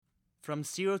From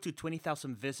 0 to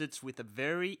 20,000 visits with a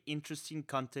very interesting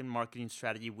content marketing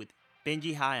strategy with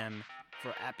Benji Hyam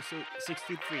for episode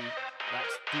 63.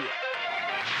 Let's do it.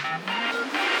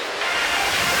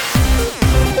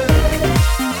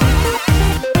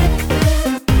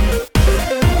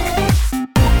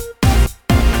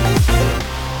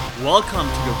 Welcome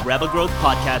to the Rebel Growth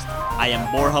Podcast. I am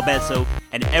Borja Beso,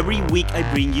 and every week I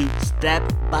bring you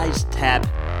step-by-step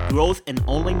growth and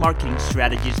online marketing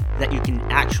strategies that you can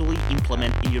actually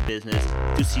implement in your business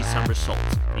to see some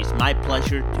results. It is my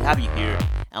pleasure to have you here,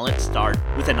 and let's start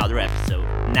with another episode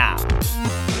now.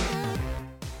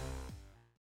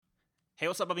 Hey,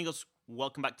 what's up, amigos?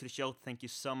 Welcome back to the show. Thank you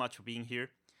so much for being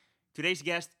here. Today's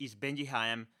guest is Benji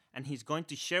Hyam, and he's going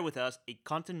to share with us a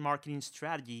content marketing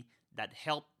strategy that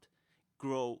helped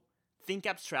grow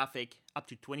ThinkApp's traffic up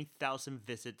to 20,000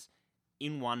 visits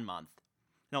in 1 month.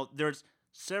 Now, there's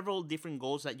several different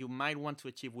goals that you might want to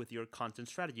achieve with your content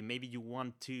strategy. Maybe you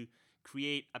want to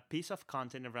create a piece of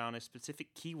content around a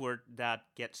specific keyword that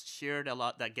gets shared a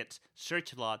lot, that gets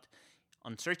searched a lot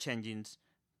on search engines.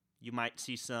 You might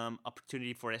see some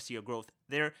opportunity for SEO growth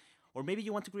there. Or maybe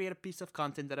you want to create a piece of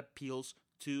content that appeals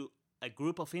to a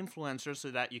group of influencers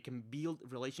so that you can build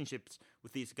relationships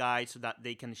with these guys so that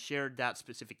they can share that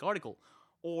specific article.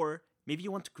 Or maybe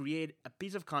you want to create a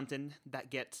piece of content that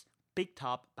gets picked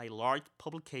up by large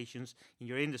publications in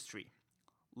your industry,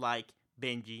 like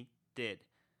Benji did,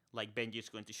 like Benji is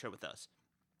going to share with us.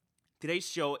 Today's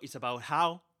show is about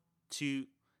how to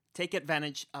take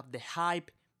advantage of the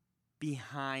hype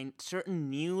behind certain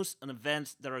news and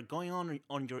events that are going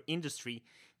on your industry,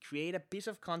 create a piece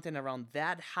of content around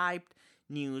that hyped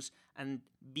news, and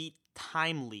be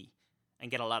timely and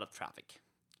get a lot of traffic.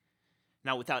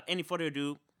 Now, without any further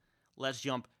ado, let's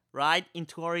jump right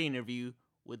into our interview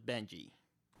with Benji.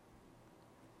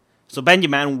 So Benji,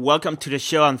 man, welcome to the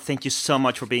show, and thank you so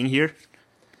much for being here.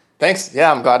 Thanks.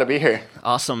 Yeah, I'm glad to be here.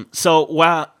 Awesome. So,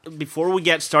 before we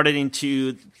get started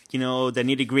into the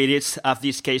nitty-gritties of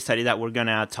this case study that we're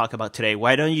gonna talk about today,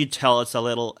 why don't you tell us a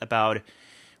little about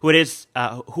who it is,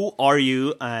 who are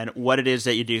you, and what it is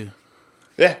that you do?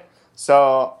 Yeah.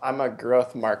 So I'm a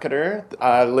growth marketer.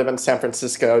 I live in San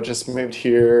Francisco. Just moved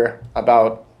here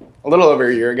about a little over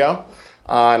a year ago.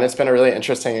 And it's been a really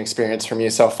interesting experience for me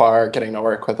so far, getting to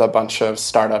work with a bunch of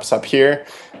startups up here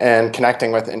and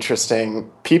connecting with interesting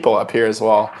people up here as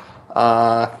well.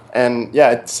 And yeah,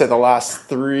 I'd say the last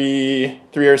three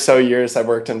or so years I've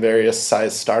worked in various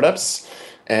size startups.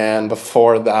 And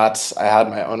before that, I had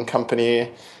my own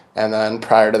company. And then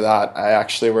prior to that, I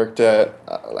actually worked at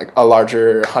a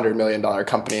larger $100 million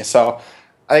company. So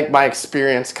I think my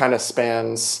experience kind of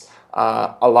spans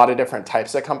a lot of different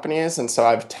types of companies. And so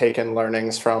I've taken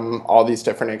learnings from all these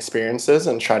different experiences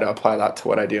and try to apply that to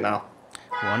what I do now.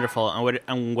 Wonderful.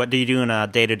 And what do you do on a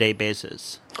day-to-day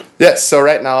basis? Yes. So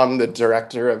right now I'm the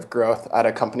director of growth at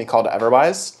a company called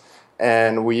Everwise.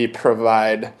 And we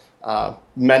provide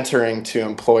mentoring to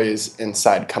employees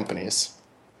inside companies.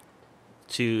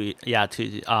 Training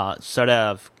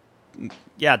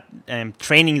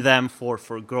them for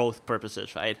growth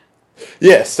purposes, right?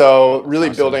 Yeah, so really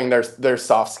awesome. Building their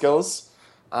soft skills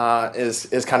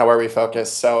is kind of where we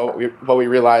focus. So what we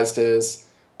realized is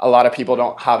a lot of people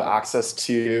don't have access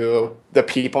to the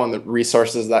people and the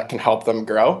resources that can help them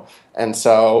grow. And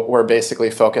so we're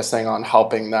basically focusing on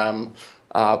helping them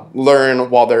learn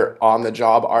while they're on the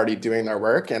job already doing their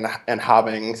work and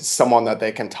having someone that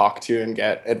they can talk to and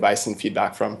get advice and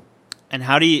feedback from. And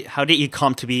how did you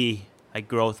come to be a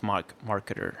growth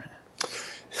marketer?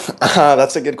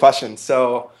 That's a good question.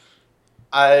 So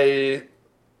I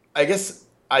guess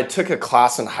I took a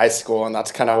class in high school, and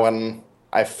that's kind of when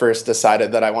I first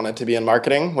decided that I wanted to be in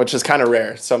marketing, which is kind of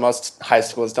rare. So most high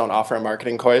schools don't offer a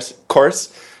marketing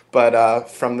course. But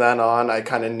from then on, I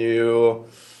kind of knew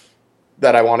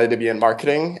that I wanted to be in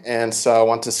marketing. And so I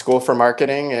went to school for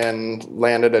marketing and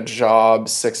landed a job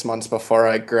 6 months before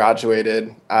I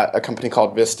graduated at a company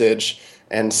called Vistage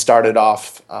and started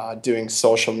off doing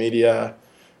social media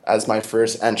as my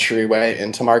first entryway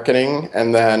into marketing.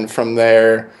 And then from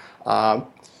there,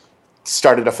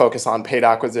 started to focus on paid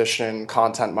acquisition,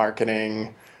 content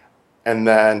marketing, and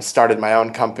then started my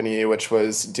own company, which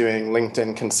was doing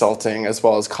LinkedIn consulting as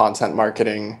well as content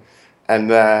marketing. And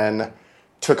then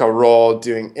took a role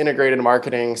doing integrated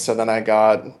marketing. So then I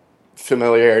got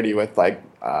familiarity with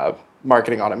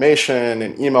marketing automation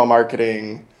and email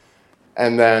marketing,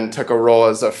 and then took a role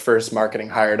as a first marketing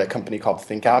hire at a company called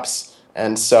ThinkApps.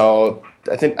 And so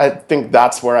I think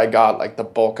that's where I got the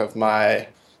bulk of my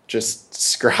just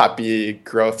scrappy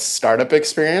growth startup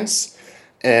experience.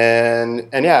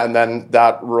 And then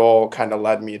that role kind of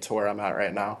led me to where I'm at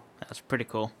right now. That's pretty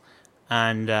cool.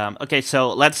 And okay,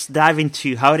 so let's dive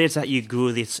into how it is that you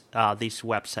grew this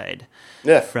website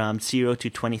from 0 to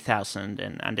 20,000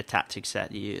 and the tactics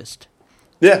that you used.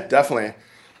 Yeah, definitely.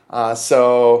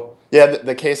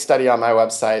 The case study on my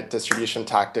website, distribution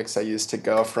tactics, I used to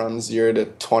go from 0 to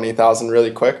 20,000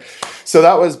 really quick. So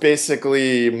that was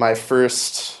basically my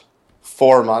first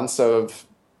 4 months of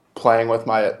playing with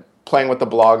the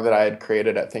blog that I had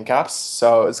created at ThinkApps.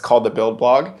 So it's called the Build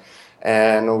Blog,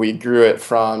 and we grew it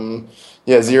from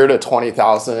 0 to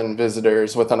 20,000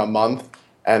 visitors within a month.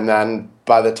 And then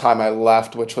by the time I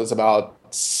left, which was about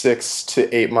 6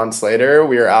 to 8 months later,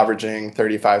 we were averaging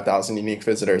 35,000 unique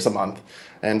visitors a month.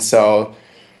 And so,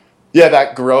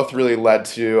 that growth really led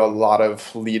to a lot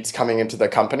of leads coming into the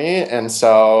company. And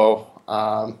so,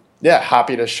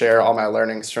 happy to share all my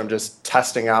learnings from just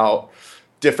testing out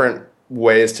different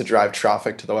ways to drive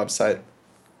traffic to the website.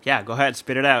 Yeah, go ahead,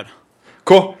 spit it out.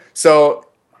 Cool. So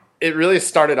it really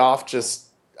started off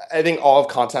I think all of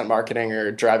content marketing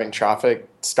or driving traffic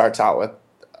starts out with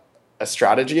a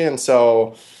strategy. And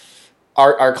so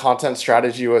our content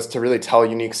strategy was to really tell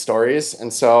unique stories.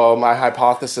 And so my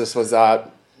hypothesis was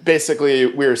that basically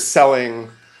we were selling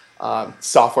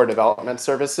software development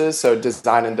services, so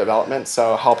design and development,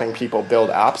 so helping people build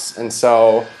apps. And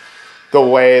so the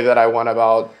way that I went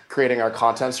about creating our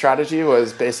content strategy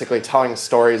was basically telling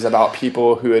stories about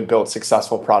people who had built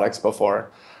successful products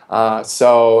before.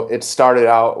 So it started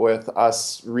out with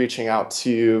us reaching out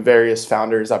to various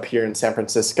founders up here in San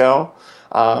Francisco,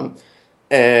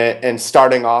 and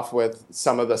starting off with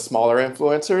some of the smaller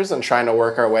influencers and trying to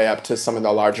work our way up to some of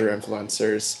the larger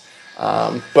influencers.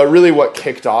 But really what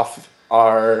kicked off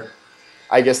the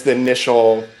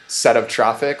initial set of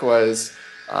traffic was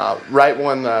right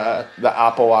when the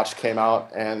Apple Watch came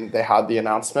out and they had the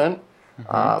announcement.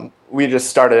 We just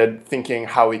started thinking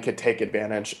how we could take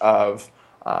advantage of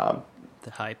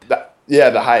the hype.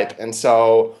 The hype. And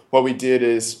so what we did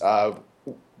is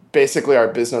basically our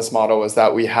business model was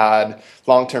that we had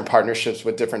long-term partnerships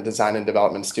with different design and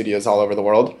development studios all over the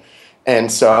world. And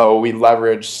so we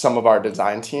leveraged some of our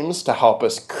design teams to help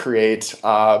us create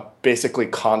basically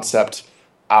concept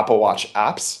Apple Watch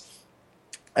apps.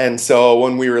 And so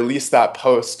when we released that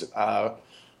post,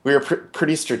 we were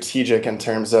pretty strategic in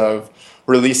terms of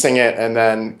releasing it and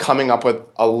then coming up with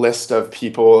a list of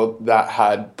people that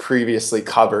had previously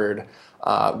covered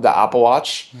the Apple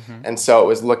Watch. And so it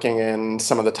was looking in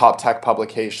some of the top tech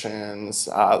publications,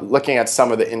 looking at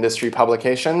some of the industry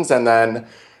publications, and then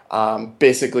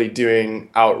basically doing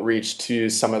outreach to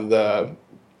some of the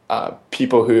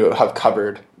people who have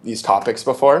covered these topics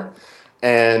before.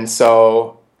 And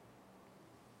so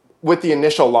with the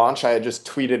initial launch, I had just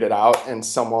tweeted it out, and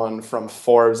someone from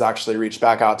Forbes actually reached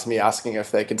back out to me asking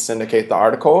if they could syndicate the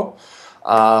article.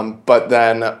 But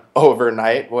then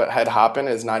overnight, what had happened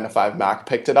is 9 to 5 Mac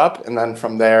picked it up, and then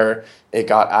from there, it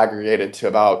got aggregated to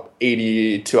about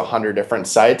 80 to 100 different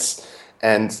sites.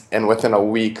 And within a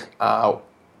week,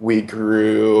 we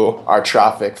grew our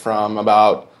traffic from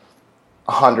about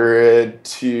 100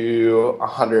 to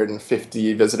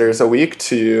 150 visitors a week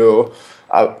to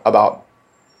about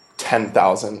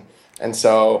 10,000. And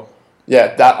so,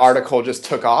 that article just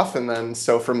took off. And then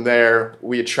so from there,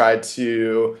 we tried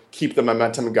to keep the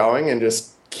momentum going and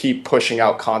just keep pushing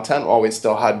out content while we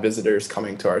still had visitors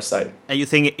coming to our site. And you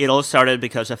think it all started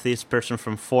because of this person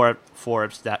from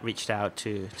Forbes that reached out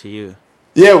to you?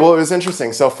 Yeah, well, it was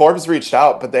interesting. So Forbes reached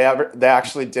out, but they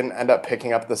actually didn't end up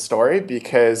picking up the story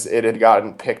because it had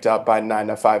gotten picked up by 9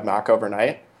 to 5 Mac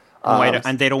overnight.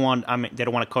 And they don't want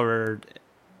to cover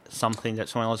something that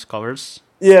someone else covers?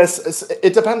 Yes,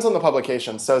 it depends on the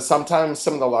publication. So sometimes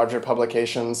some of the larger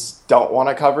publications don't want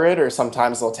to cover it, or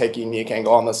sometimes they'll take a unique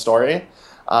angle on the story.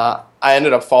 I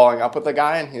ended up following up with the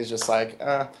guy, and he's just like,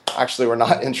 actually, we're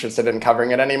not interested in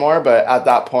covering it anymore. But at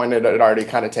that point, it had already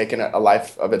kind of taken a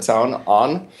life of its own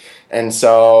on. And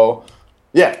so,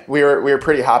 we were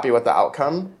pretty happy with the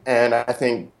outcome. And I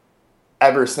think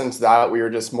ever since that, we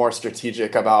were just more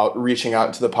strategic about reaching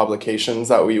out to the publications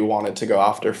that we wanted to go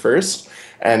after first.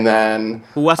 And then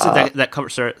who was it that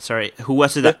covered? Sorry, who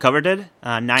was it that covered it?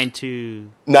 9 to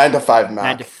 5 Mac.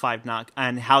 9 to 5 Mac.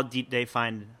 And how did they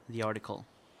find the article?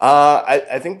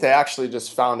 I think they actually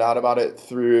just found out about it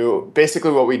through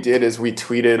basically what we did is we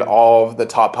tweeted all of the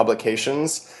top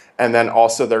publications and then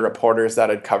also the reporters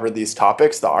that had covered these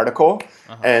topics, the article.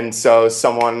 And so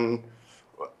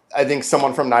I think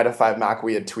someone from 9 to 5 Mac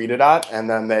we had tweeted at, and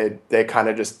then they kind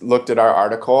of just looked at our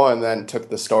article and then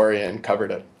took the story and covered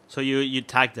it. So you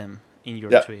tagged them in your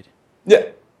tweet? Yeah.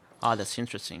 Oh, that's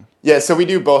interesting. Yeah, so we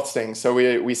do both things. So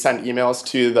we send emails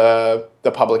to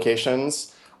the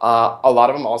publications, A lot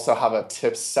of them also have a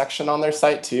tips section on their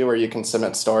site too, where you can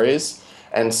submit stories.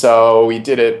 And so we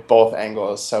did it both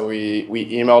angles. So we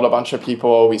emailed a bunch of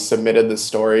people, we submitted the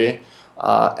story,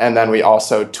 and then we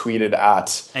also tweeted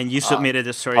at And you submitted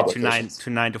the story to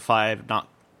nine to five, not.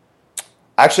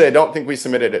 Actually, I don't think we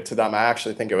submitted it to them. I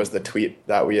actually think it was the tweet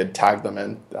that we had tagged them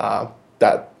in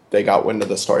that they got wind of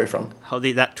the story from. How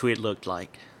did that tweet look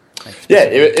like? Yeah,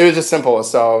 it was just simple.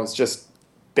 So it was just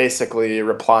basically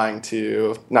replying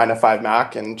to 9 to 5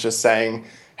 Mac and just saying,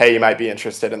 hey, you might be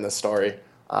interested in this story,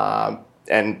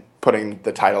 and putting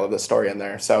the title of the story in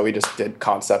there. So we just did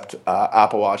concept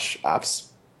Apple Watch apps.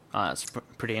 That's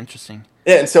pretty interesting.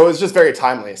 Yeah, and so it was just very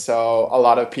timely. So a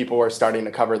lot of people were starting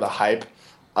to cover the hype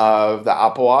of the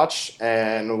Apple Watch,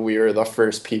 and we were the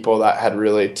first people that had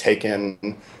really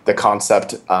taken the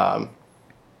concept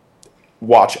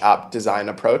watch app design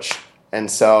approach. And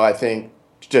so I think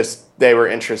just they were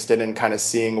interested in kind of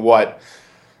seeing what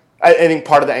I think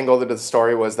part of the angle of the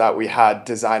story was that we had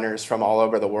designers from all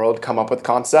over the world come up with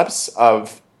concepts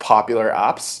of popular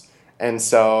apps. And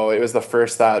so it was the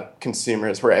first that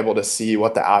consumers were able to see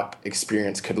what the app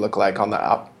experience could look like on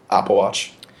the Apple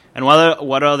Watch. And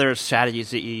what other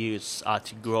strategies did you use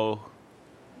to grow?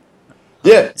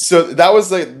 Yeah, so that was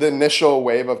the initial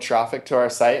wave of traffic to our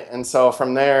site. And so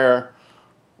from there,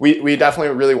 we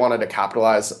definitely really wanted to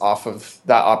capitalize off of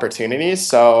that opportunity.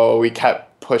 So we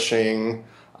kept pushing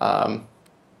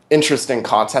interesting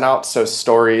content out, so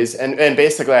stories. And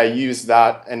basically, I used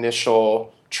that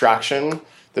initial traction,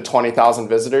 the 20,000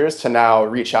 visitors, to now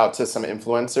reach out to some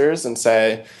influencers and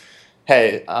say,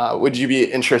 hey, would you be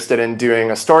interested in doing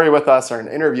a story with us or an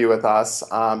interview with us?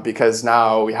 Because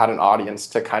now we had an audience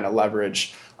to kind of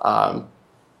leverage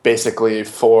basically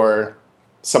for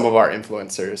some of our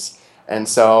influencers. And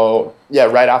so, yeah,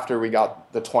 right after we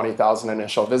got the 20,000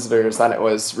 initial visitors, then it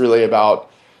was really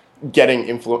about getting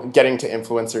to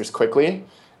influencers quickly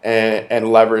and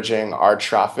leveraging our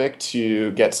traffic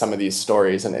to get some of these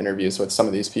stories and interviews with some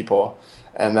of these people.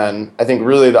 And then I think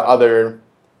really the other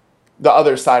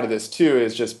side of this too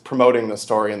is just promoting the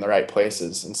story in the right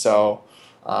places. And so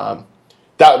that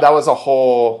was a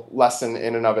whole lesson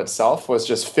in and of itself, was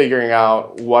just figuring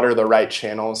out what are the right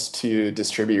channels to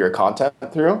distribute your content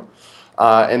through.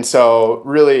 And so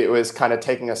really it was kind of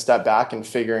taking a step back and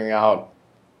figuring out,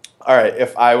 all right,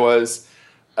 if I was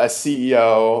a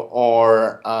CEO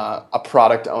or a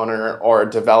product owner or a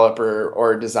developer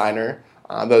or a designer,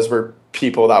 those were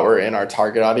people that were in our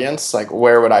target audience, like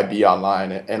where would I be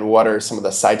online and what are some of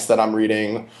the sites that I'm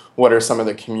reading, what are some of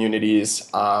the communities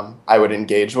I would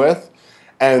engage with,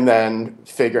 and then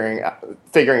figuring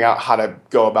out how to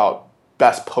go about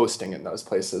best posting in those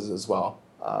places as well.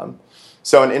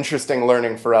 So an interesting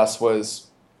learning for us was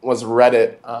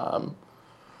Reddit.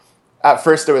 At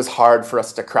first it was hard for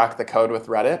us to crack the code with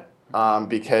Reddit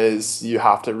because you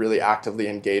have to really actively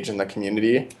engage in the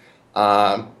community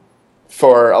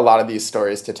for a lot of these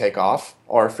stories to take off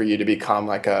or for you to become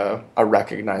like a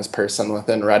recognized person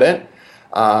within Reddit.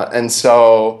 And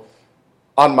so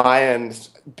on my end,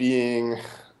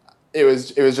 it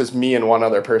was just me and one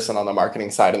other person on the marketing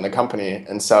side in the company.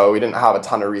 And so we didn't have a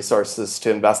ton of resources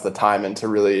to invest the time into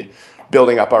really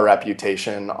building up our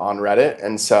reputation on Reddit.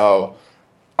 And so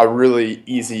a really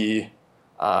easy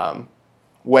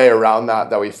way around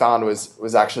that we found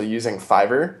was actually using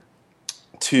Fiverr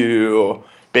to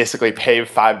basically pay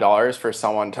 $5 for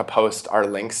someone to post our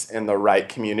links in the right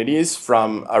communities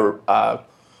from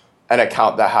an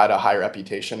account that had a high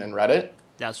reputation in Reddit.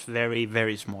 That's very,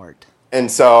 very smart.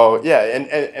 And so, yeah,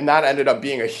 and that ended up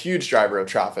being a huge driver of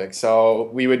traffic. So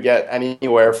we would get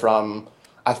anywhere from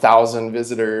 1,000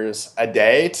 visitors a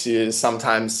day to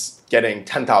sometimes getting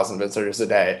 10,000 visitors a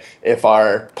day if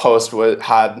our post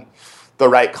had the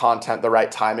right content, the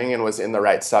right timing, and was in the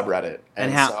right subreddit.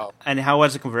 And how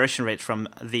was the conversion rate from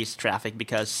this traffic?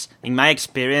 Because in my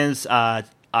experience,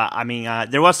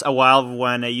 there was a while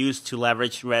when I used to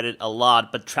leverage Reddit a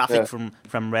lot, but traffic from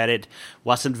Reddit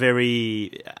wasn't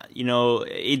very,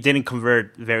 it didn't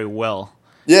convert very well.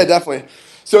 Yeah, definitely.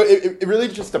 So it really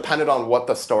just depended on what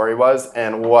the story was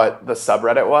and what the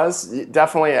subreddit was.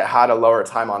 Definitely it had a lower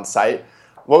time on site.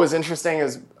 What was interesting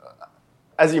is,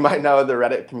 as you might know, the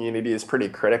Reddit community is pretty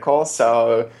critical.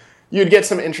 So you'd get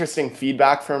some interesting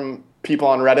feedback from people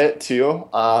on Reddit too,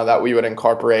 that we would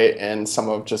incorporate in some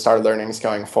of just our learnings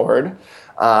going forward.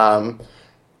 But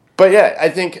yeah, I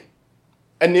think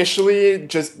initially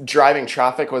just driving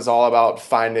traffic was all about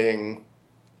finding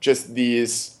just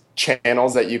these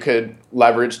channels that you could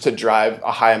leverage to drive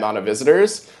a high amount of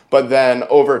visitors. But then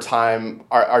over time,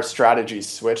 our strategy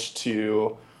switched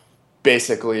to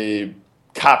basically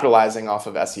capitalizing off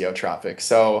of SEO traffic.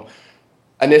 So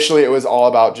initially it was all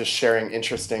about just sharing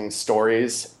interesting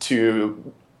stories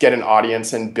to get an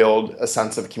audience and build a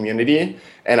sense of community.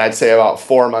 And I'd say about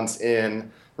 4 months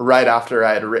in, right after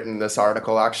I had written this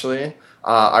article, actually,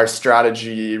 our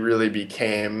strategy really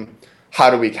became how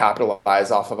do we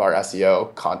capitalize off of our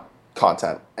SEO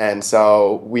content. And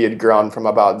so we had grown from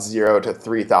about 0 to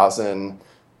 3,000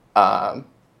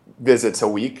 visits a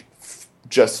week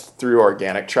just through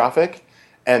organic traffic.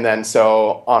 And then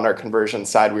so on our conversion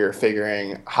side, we were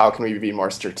figuring how can we be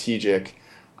more strategic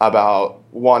about,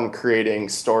 one, creating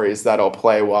stories that'll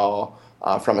play well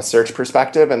from a search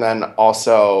perspective, and then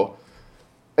also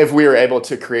if we were able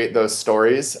to create those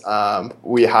stories,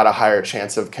 we had a higher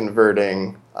chance of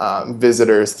converting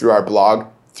visitors through our blog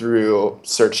through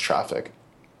search traffic.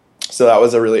 So that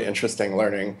was a really interesting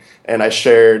learning. And I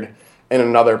shared in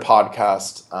another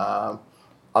podcast,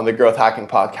 on the Growth Hacking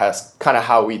podcast, kind of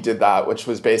how we did that, which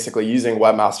was basically using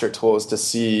webmaster tools to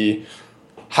see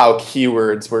how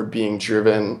keywords were being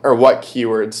driven, or what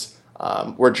keywords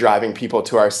were driving people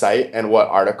to our site and what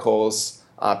articles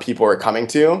people were coming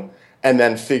to, and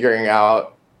then figuring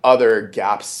out other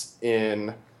gaps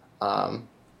in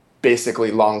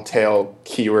basically long tail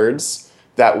keywords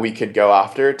that we could go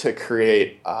after to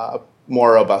create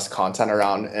more robust content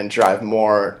around and drive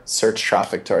more search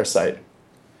traffic to our site.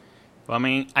 Well, I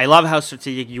mean, I love how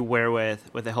strategic you were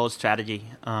with the whole strategy.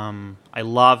 I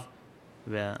love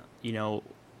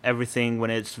everything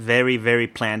when it's very, very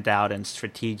planned out and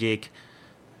strategic.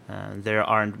 There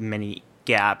aren't many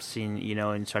gaps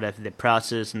in sort of the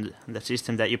process and the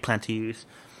system that you plan to use.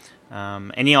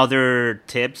 Any other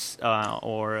tips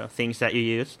or things that you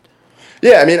used?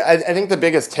 Yeah, I mean, I think the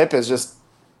biggest tip is just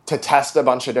to test a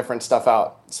bunch of different stuff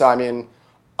out. So, I mean,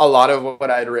 a lot of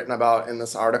what I had written about in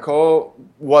this article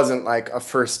wasn't like a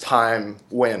first time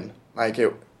win. Like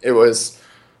it was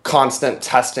constant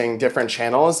testing different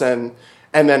channels and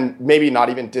then maybe not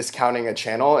even discounting a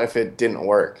channel if it didn't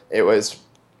work. It was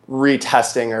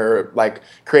retesting or like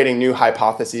creating new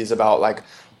hypotheses about like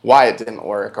why it didn't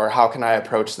work or how can I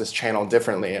approach this channel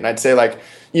differently. And I'd say like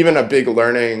even a big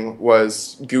learning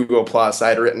was Google Plus. I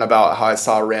had written about how I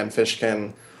saw Rand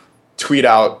Fishkin tweet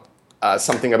out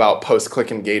something about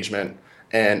post-click engagement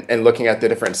and looking at the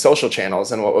different social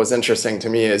channels. And what was interesting to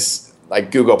me is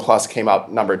like Google Plus came up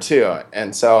number 2.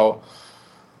 And so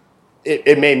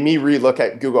it made me relook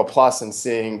at Google Plus and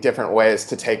seeing different ways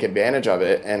to take advantage of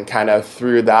it. And kind of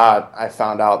through that, I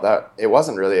found out that it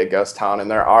wasn't really a ghost town.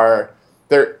 And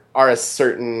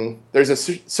there's a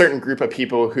certain group of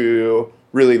people who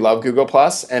really love Google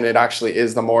Plus, and it actually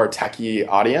is the more techie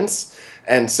audience.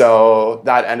 And so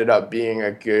that ended up being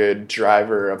a good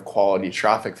driver of quality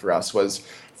traffic for us, was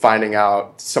finding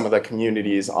out some of the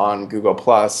communities on Google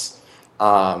Plus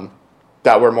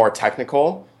that were more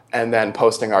technical, and then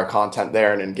posting our content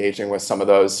there and engaging with some of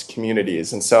those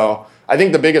communities. And so I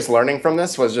think the biggest learning from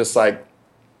this was just like,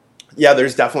 yeah,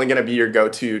 there's definitely going to be your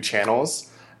go-to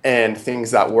channels and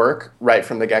things that work right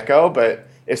from the get-go. But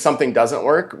if something doesn't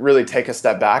work, really take a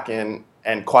step back and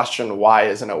question why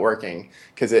isn't it working?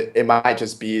 Because it might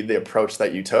just be the approach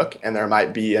that you took, and there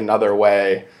might be another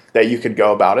way that you could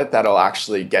go about it that'll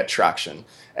actually get traction.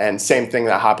 And same thing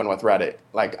that happened with Reddit.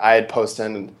 Like I had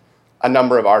posted a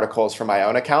number of articles from my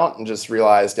own account and just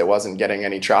realized it wasn't getting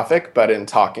any traffic. But in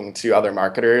talking to other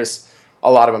marketers,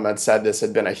 a lot of them had said this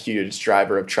had been a huge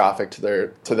driver of traffic to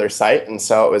their site. And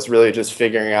so it was really just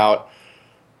figuring out,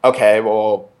 okay,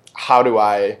 well, how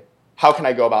can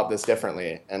I go about this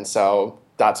differently? And so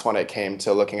that's when it came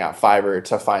to looking at Fiverr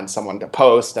to find someone to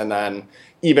post. And then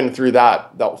even through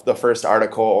that, the first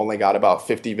article only got about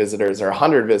 50 visitors or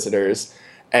 100 visitors.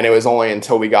 And it was only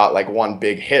until we got like one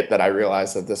big hit that I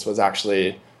realized that this was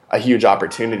actually a huge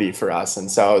opportunity for us. And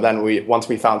so then once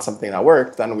we found something that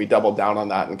worked, then we doubled down on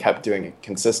that and kept doing it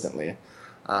consistently.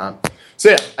 So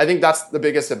yeah, I think that's the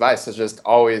biggest advice, is just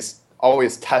always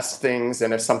test things.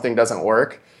 And if something doesn't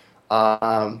work,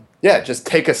 just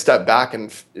take a step back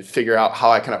and figure out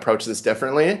how I can approach this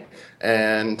differently,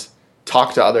 and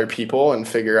talk to other people and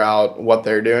figure out what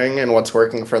they're doing and what's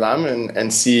working for them,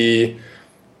 and see,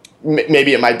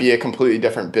 maybe it might be a completely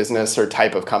different business or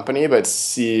type of company, but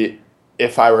see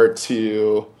if I were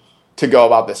to go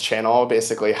about this channel,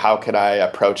 basically how could I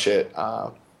approach it,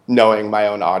 knowing my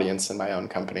own audience and my own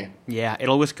company. Yeah, it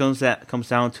always comes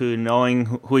down to knowing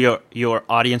who your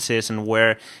audience is and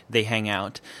where they hang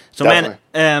out. So definitely.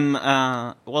 Man,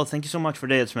 well, thank you so much for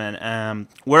this, man.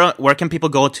 Where can people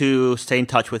go to stay in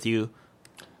touch with you?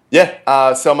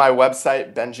 Yeah, so my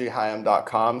website,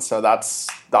 benjihyam.com. So that's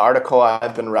the article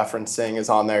I've been referencing is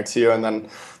on there too. And then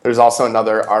there's also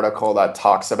another article that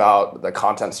talks about the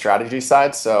content strategy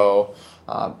side. So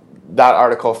That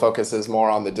article focuses more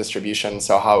on the distribution,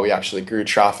 so how we actually grew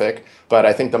traffic. But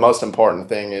I think the most important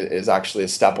thing is actually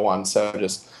step one. So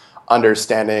just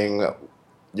understanding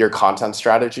your content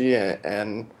strategy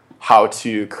and how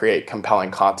to create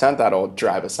compelling content that'll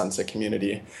drive a sense of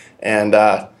community. And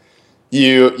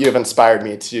you've inspired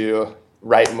me to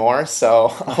write more. So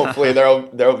hopefully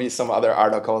there'll be some other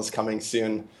articles coming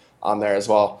soon on there as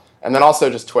well. And then also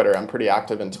just Twitter. I'm pretty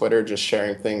active in Twitter, just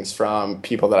sharing things from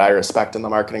people that I respect in the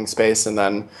marketing space, and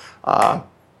then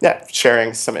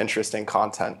sharing some interesting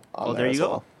content on there as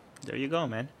well. There you go,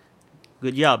 man.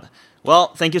 Good job. Well,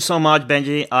 thank you so much,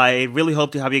 Benji. I really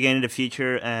hope to have you again in the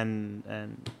future, and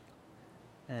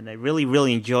I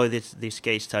really enjoy this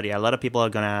case study. A lot of people are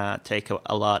gonna take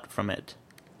a lot from it.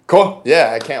 Cool.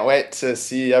 Yeah, I can't wait to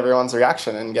see everyone's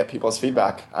reaction and get people's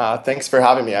feedback. Thanks for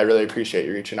having me. I really appreciate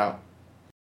you reaching out.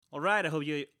 All right, I hope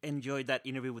you enjoyed that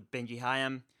interview with Benji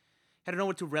Hyam. Head on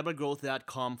over to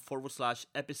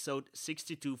rebelgrowth.com/episode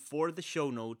 62 for the show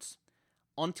notes.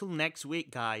 Until next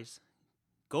week, guys,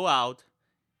 go out,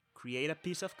 create a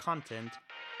piece of content,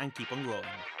 and keep on growing.